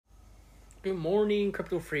Good morning,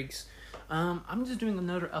 crypto freaks. I'm just doing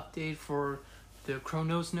another update for the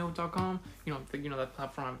chronosnode.com. That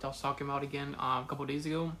platform I was talking about again a couple days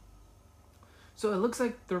ago. So it looks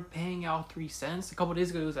like they're paying out 3 cents. A couple days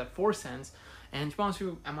ago it was at 4 cents. And to be honest with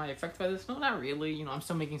you, am I affected by this? No, not really. I'm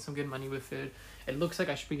still making some good money with it. It looks like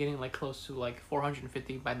I should be getting like close to like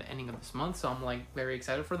 450 by the ending of this month. So I'm like very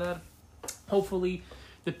excited for that. Hopefully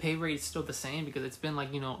the pay rate is still the same because it's been like,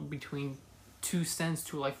 between 2 cents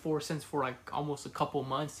to like 4 cents for like almost a couple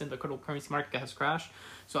months since the cryptocurrency market has crashed.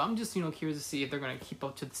 So I'm just curious to see if they're gonna keep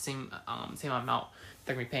up to the same amount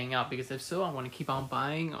they're gonna be paying out, because if so, I want to keep on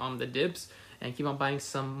buying the dips and keep on buying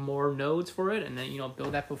some more nodes for it, and then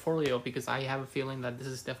build that portfolio, because I have a feeling that this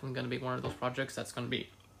is definitely gonna be one of those projects that's gonna be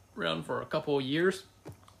around for a couple of years.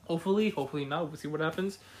 Hopefully not. We'll see what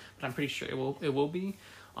happens, but I'm pretty sure it will be.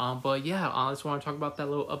 But yeah, I just want to talk about that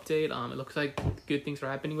little update. It looks like good things are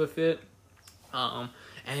happening with it.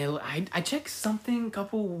 I checked something a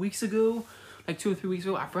couple weeks ago, like 2 or 3 weeks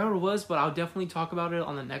ago. I forgot what it was, but I'll definitely talk about it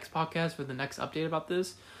on the next podcast for the next update about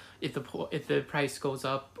this. If the price goes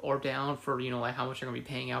up or down for like how much they're gonna be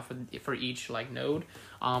paying out for each like node.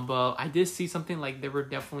 But I did see something like they were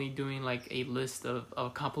definitely doing like a list of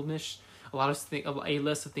accomplishments, a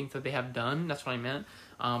list of things that they have done. That's what I meant.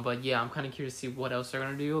 But yeah, I'm kind of curious to see what else they're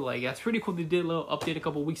gonna do. Like, that's pretty cool. They did a little update a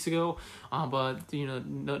couple weeks ago. But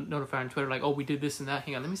notify on Twitter like, oh, we did this and that.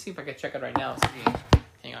 Hang on, let me see if I can check it right now.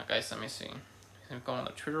 Hang on, guys. Let me see. I'm going on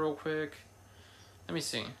the Twitter real quick. Let me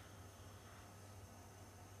see.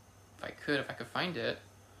 If I could find it.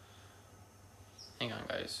 Hang on,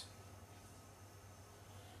 guys.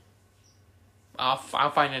 I'll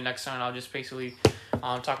find it next time. I'll just basically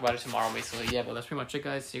talk about it tomorrow, basically. Yeah, but that's pretty much it,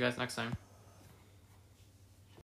 guys. See you guys next time.